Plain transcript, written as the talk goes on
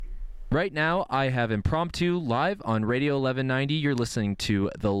Right now, I have Impromptu live on Radio 1190. You're listening to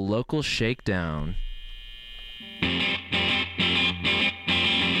the local Shakedown.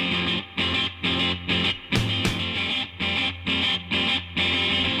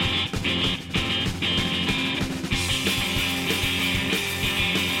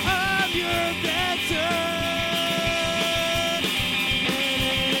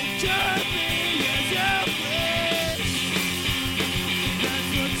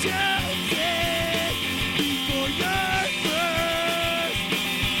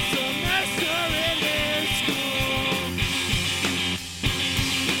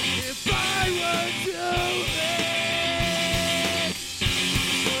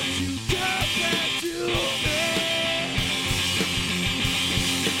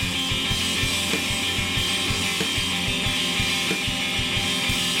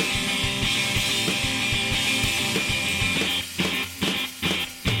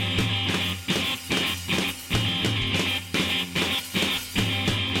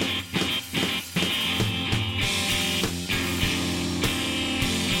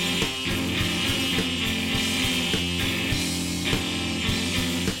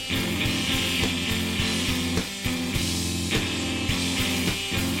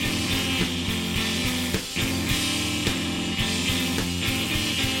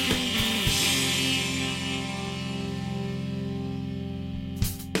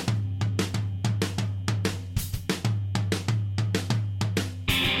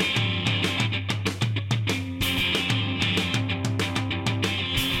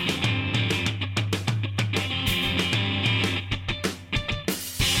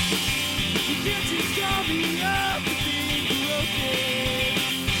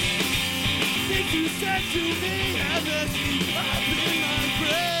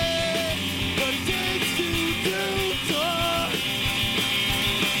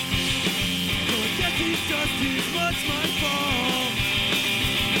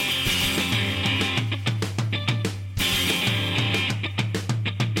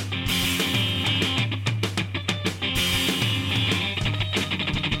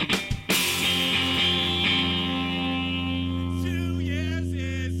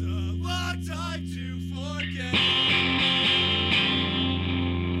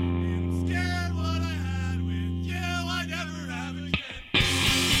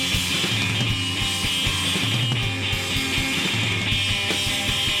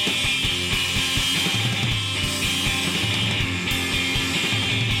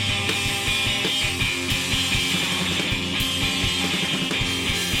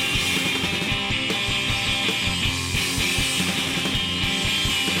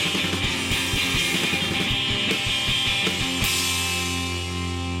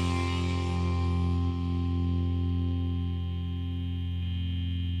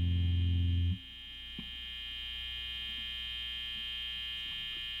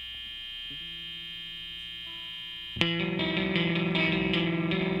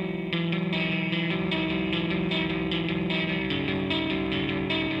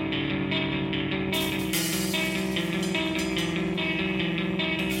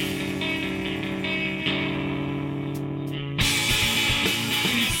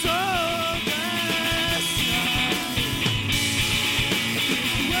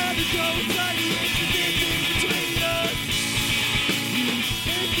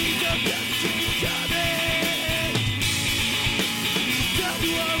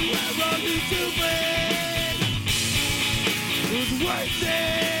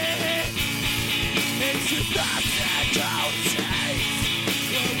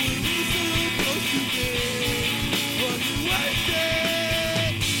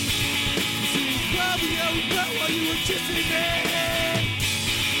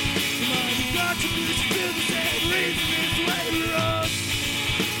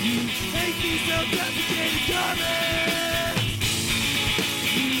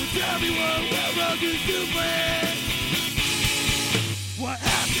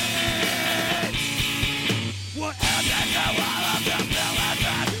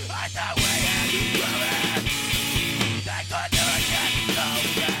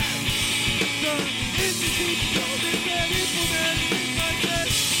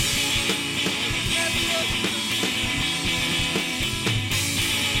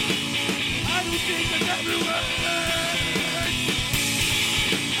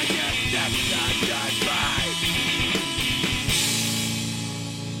 I guess that's not just right.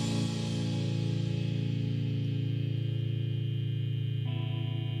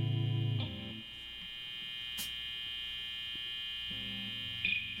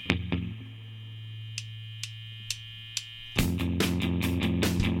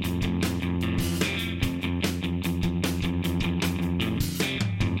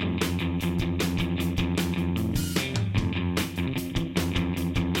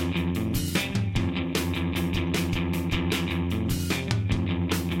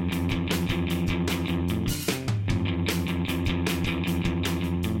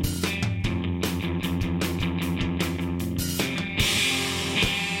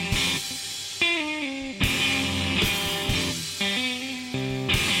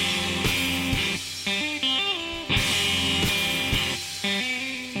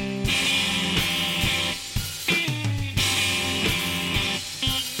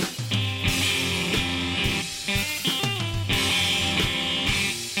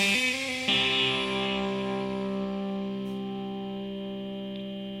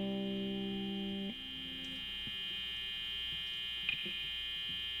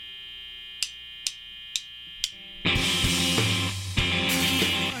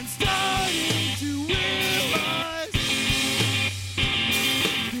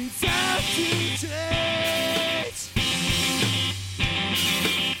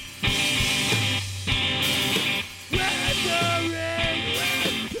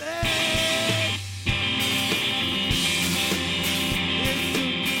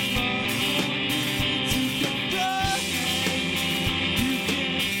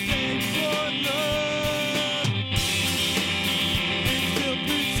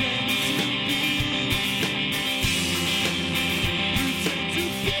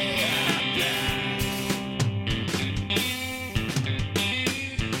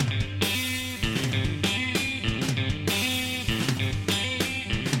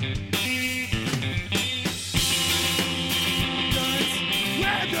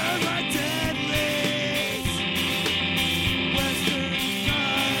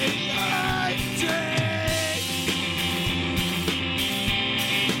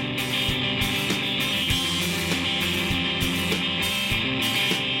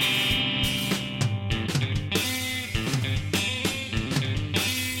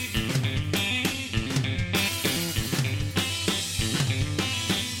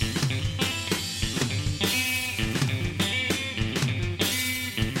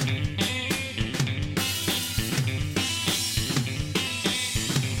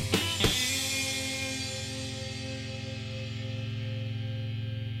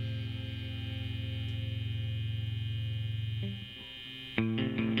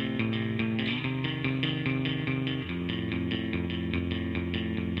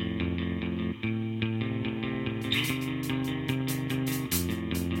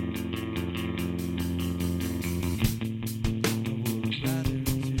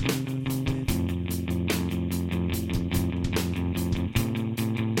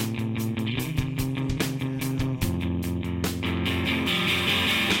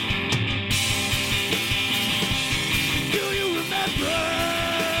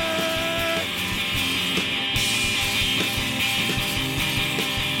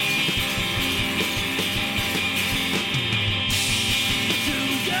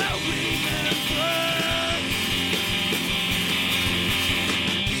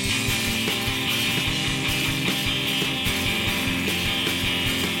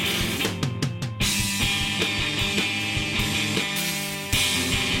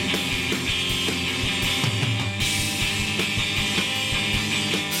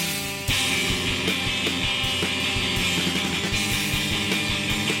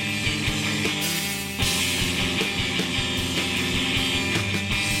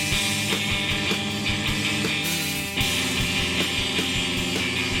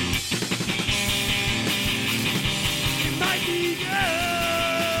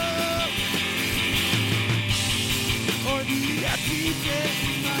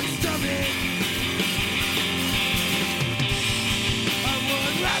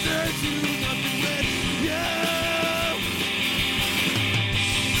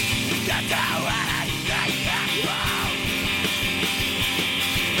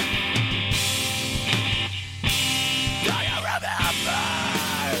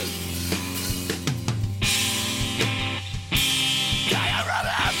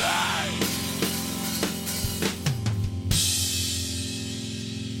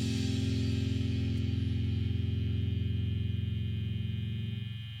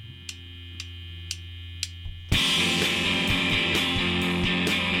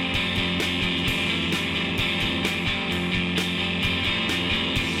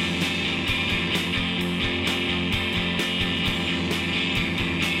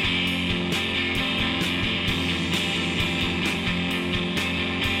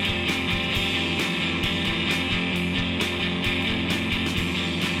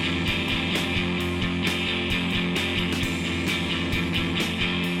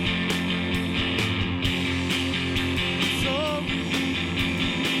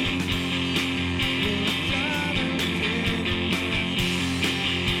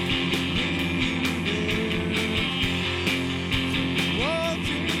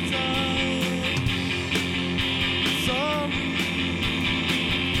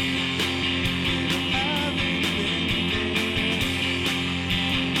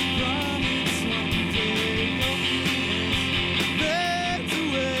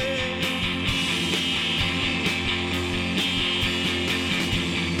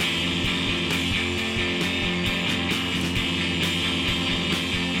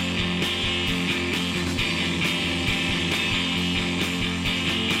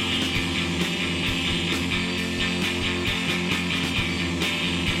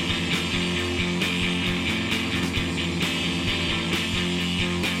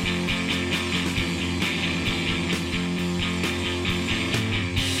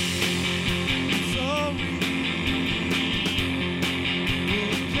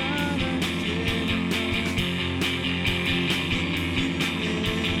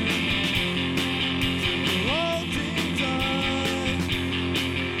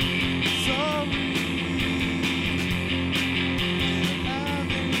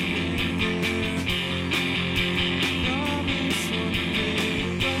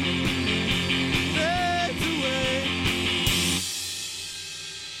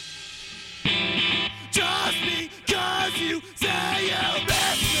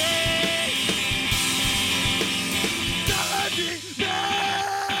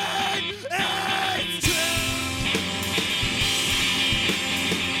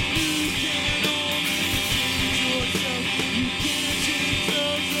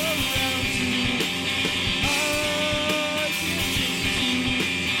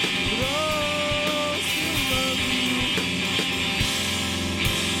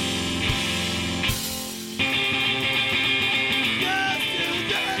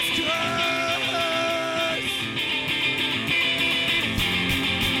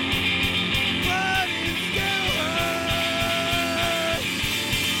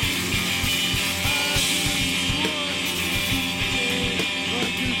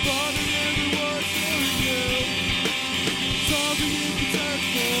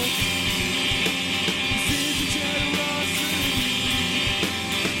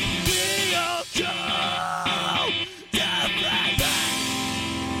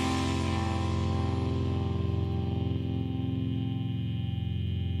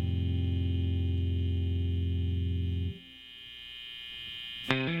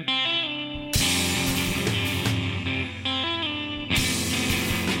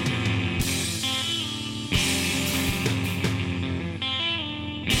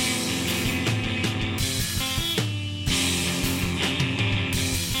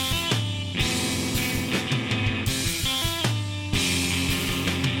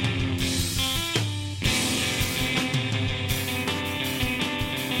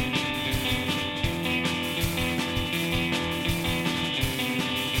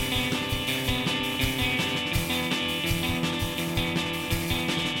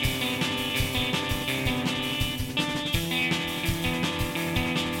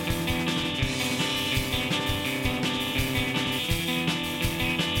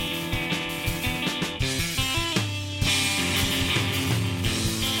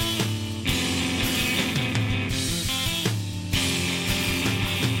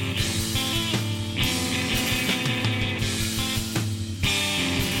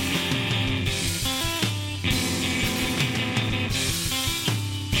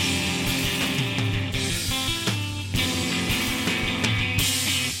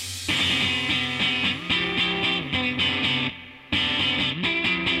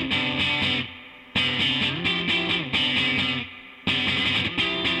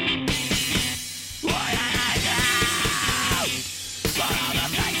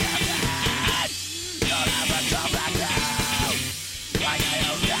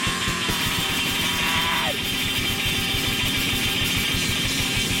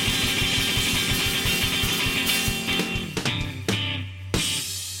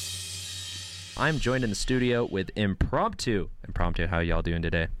 I'm joined in the studio with Impromptu. Impromptu, how y'all doing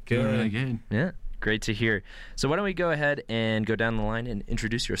today? Good. Really good. Yeah, great to hear. So why don't we go ahead and go down the line and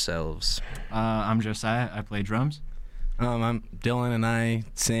introduce yourselves. I'm Josiah. I play drums. I'm Dylan, and I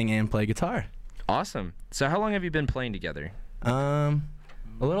sing and play guitar. Awesome. So how long have you been playing together? A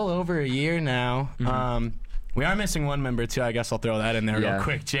little over a year now. Mm-hmm. We are missing one member too. I guess I'll throw that in there real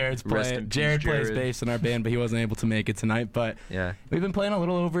quick. Jared plays bass in our band, but he wasn't able to make it tonight. But yeah, we've been playing a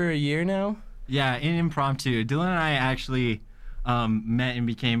little over a year now. Yeah, in Impromptu. Dylan and I actually met and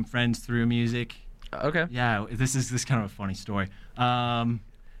became friends through music. Okay. Yeah, this is kind of a funny story.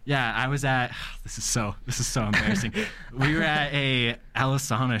 Yeah, I was at this is so embarrassing. We were at a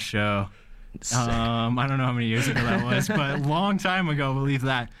Alisana show. I don't know how many years ago that was, but a long time ago, believe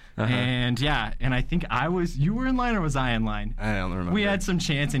that. Uh-huh. And yeah, and I think you were in line or was I in line? I don't remember. We had some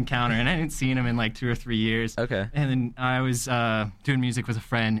chance encounter, and I hadn't seen him in like 2 or 3 years. Okay. And then I was doing music with a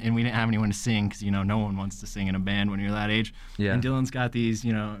friend, and we didn't have anyone to sing because, no one wants to sing in a band when you're that age. Yeah. And Dylan's got these,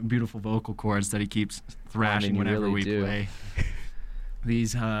 beautiful vocal cords that he keeps thrashing whenever we play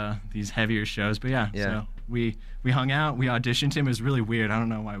these heavier shows. But yeah. So we hung out, we auditioned him. It was really weird. I don't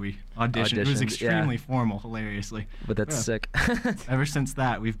know why we auditioned. It was extremely formal, hilariously. But that's sick. Ever since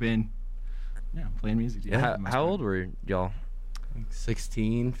that, we've been playing music together. How old were y'all?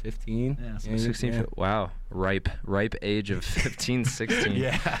 16, 15. Yeah, 16. Yeah. Wow. Ripe age of 15, 16.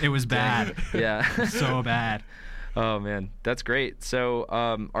 Yeah. It was bad. Yeah. So bad. Oh, man. That's great. So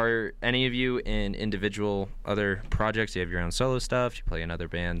are any of you in individual other projects? Do you have your own solo stuff? Do you play in other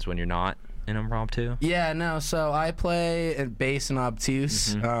bands when you're not in Impromptu? Yeah, no. So I play bass and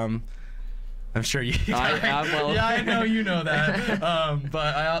obtuse. Mm-hmm. I'm sure you. Yeah, I know you know that.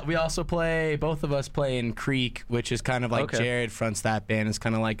 But we also play. Both of us play in Creek, which is kind of like Jared fronts that band. It's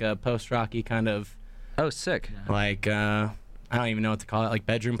kind of like a post-rocky kind of. Oh, sick. Like I don't even know what to call it. Like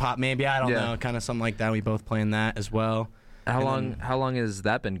bedroom pop, maybe. I don't know. Kind of something like that. We both play in that as well. How long has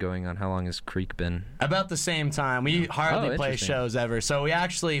that been going on? How long has Creek been? About the same time. We hardly play shows ever. So we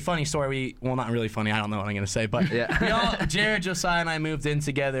actually, funny story, well, not really funny, I don't know what I'm going to say, but Jared, Josiah, and I moved in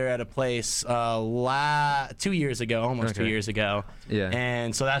together at a place 2 years ago, almost 2 years ago. Yeah.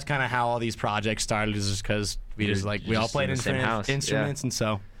 And so that's kind of how all these projects started, is just because we all played instruments, and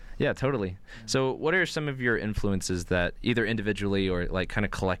so. Yeah, totally. So what are some of your influences that either individually or like kind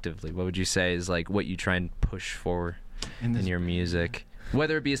of collectively, what would you say is like what you try and push forward in your music,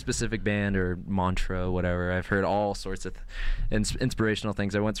 whether it be a specific band or mantra, whatever? I've heard all sorts of inspirational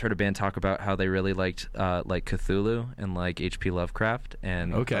things. I once heard a band talk about how they really liked like Cthulhu and like H.P. Lovecraft,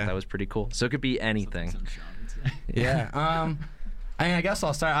 and I thought that was pretty cool. So it could be anything. Yeah. I guess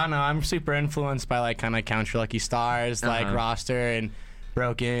I'll start. I don't know. I'm super influenced by like kind of Count Your Lucky Stars, like Roster and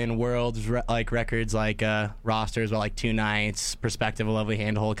Broken Worlds, like records like Rosters, but like Two Nights, Perspective, A Lovely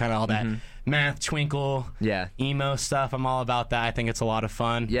Handhold, kind of all that math, twinkle, emo stuff. I'm all about that. I think it's a lot of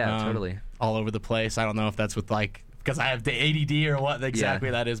fun. Yeah, totally. All over the place. I don't know if that's with like because I have the ADD or what exactly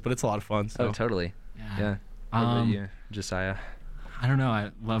that is, but it's a lot of fun. So. Oh, totally. Yeah. What about you, Josiah? I don't know.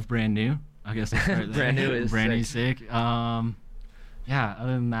 I love Brand New. I guess I'll start there. Brand New is Brand New sick. yeah,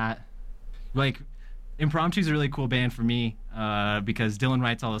 other than that, like, Impromptu is a really cool band for me because Dylan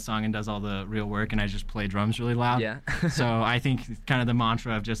writes all the song and does all the real work, and I just play drums really loud. Yeah. So I think kind of the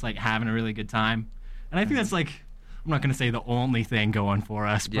mantra of just like having a really good time, and I think that's like, I'm not going to say the only thing going for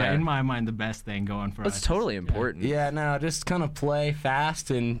us, but in my mind, the best thing going for us. That's totally important. Yeah, no, just kind of play fast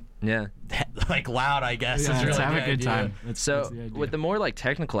and like loud, I guess. Yeah, is really have a good time. So with the more like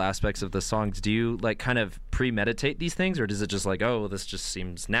technical aspects of the songs, do you like kind of premeditate these things, or does it just like, oh, this just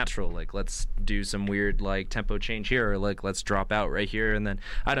seems natural, like let's do some weird like tempo change here, or like let's drop out right here, and then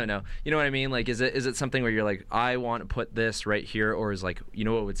I don't know, you know what I mean? Like, is it something where you're like, I want to put this right here, or is like, you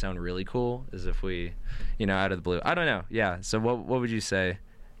know what would sound really cool is if we, you know, out of the blue, I don't know. Yeah. So what would you say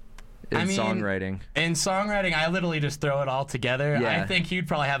in songwriting? In songwriting, I literally just throw it all together. Yeah. I think he'd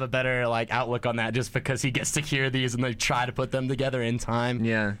probably have a better like outlook on that, just because he gets to hear these and they try to put them together in time.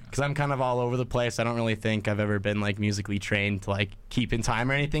 Yeah. Because I'm kind of all over the place. I don't really think I've ever been like musically trained to like keep in time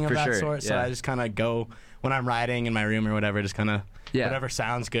or anything of that sort. So I just kind of go when I'm writing in my room or whatever, just kind of whatever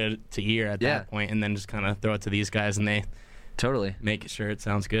sounds good to ear at that point, and then just kind of throw it to these guys and they make sure it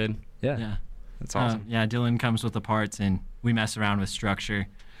sounds good. Yeah. That's awesome. Dylan comes with the parts, and we mess around with structure.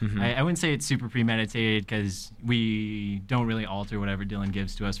 Mm-hmm. I wouldn't say it's super premeditated because we don't really alter whatever Dylan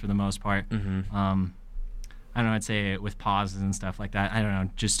gives to us for the most part. Mm-hmm. I don't know, I'd say with pauses and stuff like that. I don't know,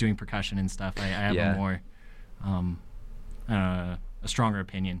 just doing percussion and stuff. I have a more, a stronger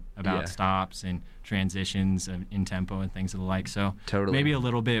opinion about stops and transitions in tempo and things of the like. So maybe a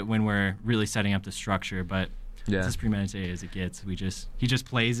little bit when we're really setting up the structure, but it's as premeditated as it gets. He just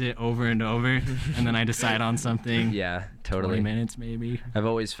plays it over and over, and then I decide on something. Yeah, totally. 20 minutes maybe. I've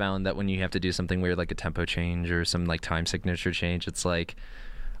always found that when you have to do something weird like a tempo change or some like time signature change, it's like,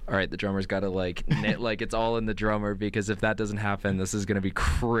 all right, the drummer's got to like knit, like it's all in the drummer, because if that doesn't happen, this is going to be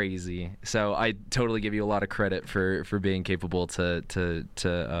crazy. So I totally give you a lot of credit for being capable to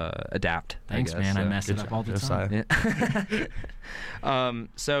adapt. Thanks, man. I mess it up all the time. Yeah.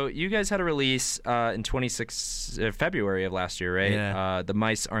 So you guys had a release in February of last year, right? Yeah. The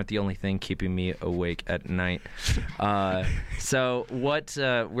mice aren't the only thing keeping me awake at night. So what?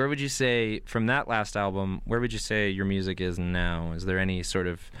 Where would you say from that last album? Where would you say your music is now? Is there any sort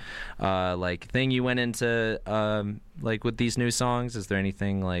of like thing you went into like with these new songs? Is there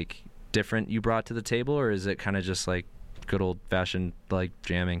anything like different you brought to the table, or is it kind of just like good old fashioned like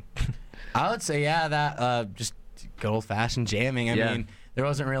jamming? I would say that just good old fashioned jamming. I mean, there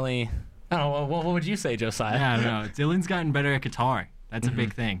wasn't really. I don't know. What would you say, Josiah? Yeah, I don't know. Dylan's gotten better at guitar. That's a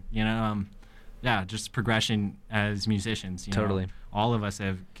big thing, you know. Just progression as musicians. You know? All of us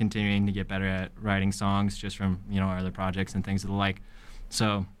have continuing to get better at writing songs just from our other projects and things of the like.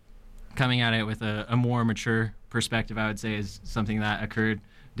 So coming at it with a more mature perspective, I would say, is something that occurred.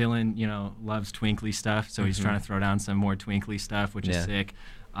 Dylan, loves twinkly stuff, so he's trying to throw down some more twinkly stuff, which is sick.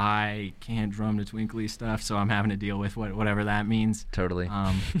 I can't drum to twinkly stuff, so I'm having to deal with whatever that means. Totally.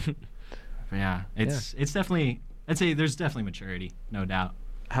 But yeah, it's definitely, I'd say there's definitely maturity, no doubt.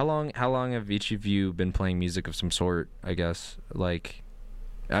 How long have each of you been playing music of some sort, I guess? Like,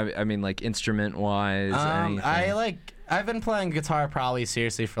 I mean, like instrument-wise, anything? I've been playing guitar probably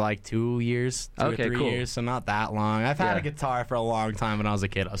seriously for like 2 years, two or 3 years, so not that long. I've had a guitar for a long time. When I was a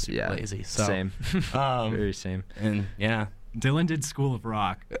kid, I was super lazy. So. Same. Very same. And Dylan did School of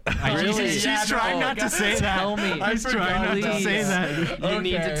Rock. He's trying not to say that. Tell me. He's trying not to say that. You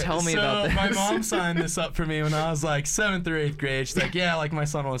need to tell me about this. My mom signed this up for me when I was like 7th or 8th grade. She's like, like my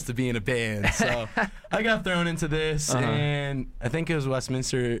son wants to be in a band. So I got thrown into this, and I think it was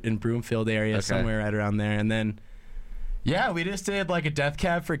Westminster in Broomfield area, somewhere right around there. And then, we just did like a Death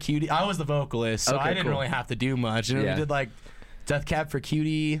Cab for Cutie. I was the vocalist, so I didn't really have to do much. And we did like Death Cab for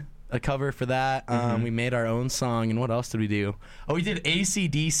Cutie, a cover for that. We made our own song, and what else did we do? Oh, we did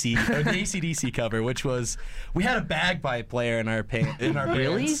AC/DC, or the AC/DC cover, which was, we had a bagpipe player in our band.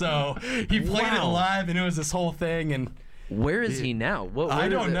 Really? So he played it live, and it was this whole thing. And where is he now? I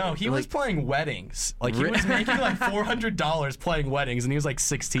don't know. He was playing weddings. Like, he was making like $400 playing weddings, and he was like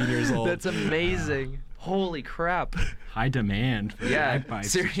 16 years old. That's amazing. Holy crap. High demand for bagpipes.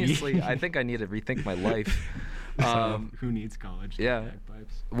 Seriously, I think I need to rethink my life. Who needs college?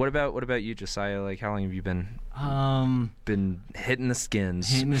 Bagpipes. What about you, Josiah? Like, how long have you been hitting the skins?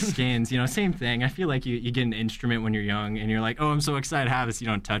 Hitting the skins. Same thing. I feel like you get an instrument when you're young, and you're like, oh, I'm so excited to have this. You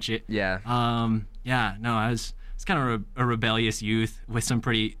don't touch it. Yeah. No, I was kind of a rebellious youth with some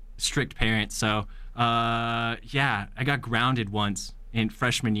pretty strict parents. So, I got grounded once in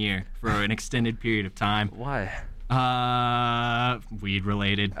freshman year for an extended period of time. Why? Weed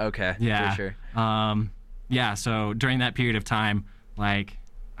related. Okay. Yeah. For sure. So during that period of time, like,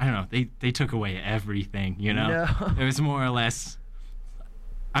 I don't know, they took away everything, No. It was more or less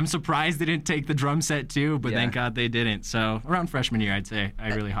I'm surprised they didn't take the drum set too, but thank God they didn't. So around freshman year, I'd say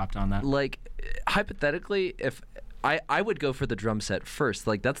I really hopped on that. Like, hypothetically, if I would go for the drum set first.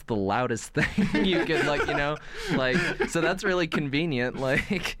 Like, that's the loudest thing you could, like, you know, like, so that's really convenient.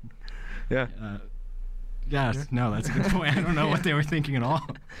 Like, yeah. Yes, no, that's a good point. I don't know what they were thinking at all.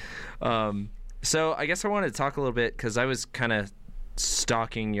 So I guess I wanted to talk a little bit because I was kind of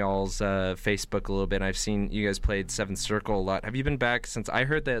stalking y'all's Facebook a little bit. I've seen you guys played Seventh Circle a lot. Have you been back since? I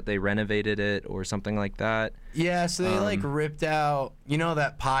heard that they renovated it or something like that. Yeah, so they like ripped out, you know,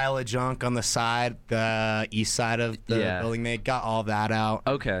 that pile of junk on the side, the east side of the building. They got all that out.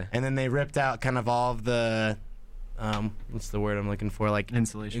 Okay. And then they ripped out kind of all of the, what's the word I'm looking for? Like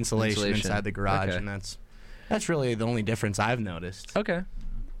insulation inside the garage, and that's really the only difference I've noticed. Okay.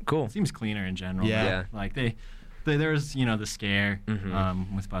 Cool. It seems cleaner in general. Yeah. Like there was, you know, the scare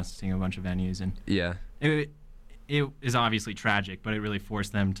with busting a bunch of venues, and it is obviously tragic, but it really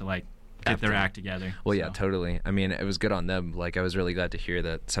forced them to like get their act together. Well, yeah, totally. I mean, it was good on them. Like, I was really glad to hear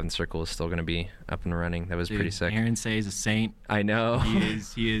that Seventh Circle is still going to be up and running. That was pretty sick. Aaron Say's a saint. I know.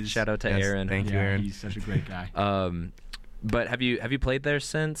 He is. Shout out to Aaron. Thank you, Aaron. He's such a great guy. But have you played there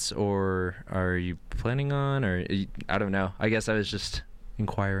since, or are you planning on, or I don't know. I guess I was just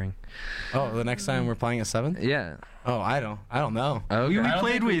inquiring. Oh, the next time we're playing at 7th? Yeah. Oh, I don't know. Okay. We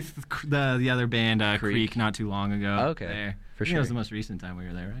played with the other band, Creek, not too long ago. Okay. There. For sure. It was the most recent time we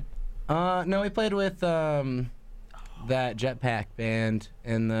were there, right? No, we played with that Jetpack band,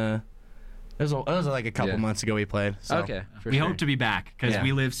 and it was like a couple months ago we played. So. Okay. We hope to be back because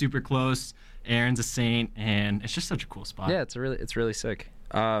we live super close. Aaron's a saint, and it's just such a cool spot. Yeah, it's really sick.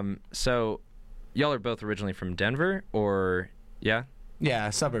 So y'all are both originally from Denver, or yeah?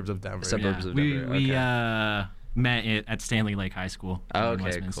 Yeah, suburbs of Denver. Suburbs of Denver. We met at Stanley Lake High School. Oh,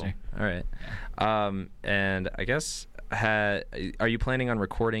 okay, cool. All right. Yeah. And I guess are you planning on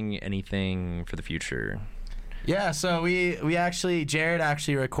recording anything for the future? Yeah, so Jared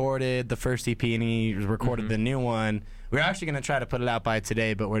actually recorded the first EP, and he recorded the new one. We're actually going to try to put it out by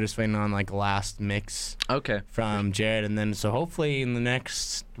today, but we're just waiting on like last mix from Jared. And then so hopefully in the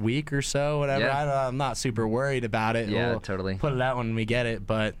next week or so, whatever, I'm not super worried about it. Yeah, we'll totally. Put it out when we get it.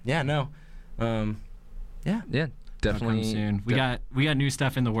 But yeah, no. Yeah, definitely. Soon. We got new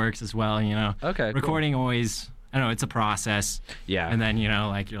stuff in the works as well, you know. Okay, recording always, I don't know, it's a process. Yeah. And then, you know,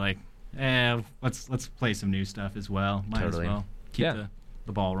 like you're like, let's play some new stuff as well. Might as well keep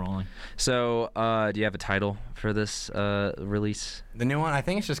the ball rolling. So, do you have a title for this release? The new one, I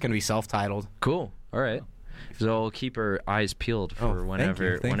think it's just going to be self-titled. Cool. All right. So we'll keep our eyes peeled for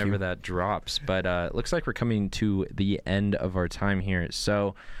whenever that drops. But it looks like we're coming to the end of our time here.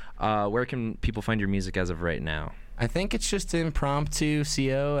 So, where can people find your music as of right now? I think it's just Impromptu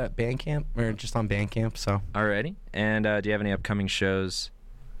CO at Bandcamp, or just on Bandcamp. So. Alrighty. And do you have any upcoming shows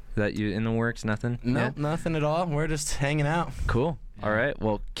that you in the works? Nothing? No, nothing at all. We're just hanging out. Cool. All right.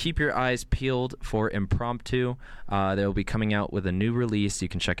 Well, keep your eyes peeled for Impromptu. They'll be coming out with a new release. You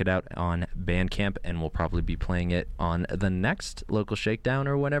can check it out on Bandcamp, and we'll probably be playing it on the next local Shakedown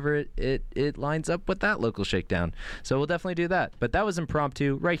or whenever it lines up with that local Shakedown. So we'll definitely do that. But that was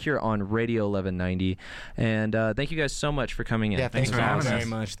Impromptu right here on Radio 1190. And thank you guys so much for coming in. Yeah, thanks for having us very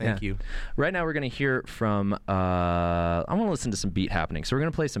much. Thank you. Right now we're going to hear from, I want to listen to some Beat Happening. So we're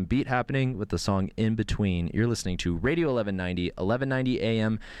going to play some Beat Happening with the song In Between. You're listening to Radio 1190, 1190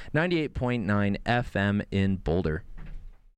 AM, 98.9 FM in Boulder.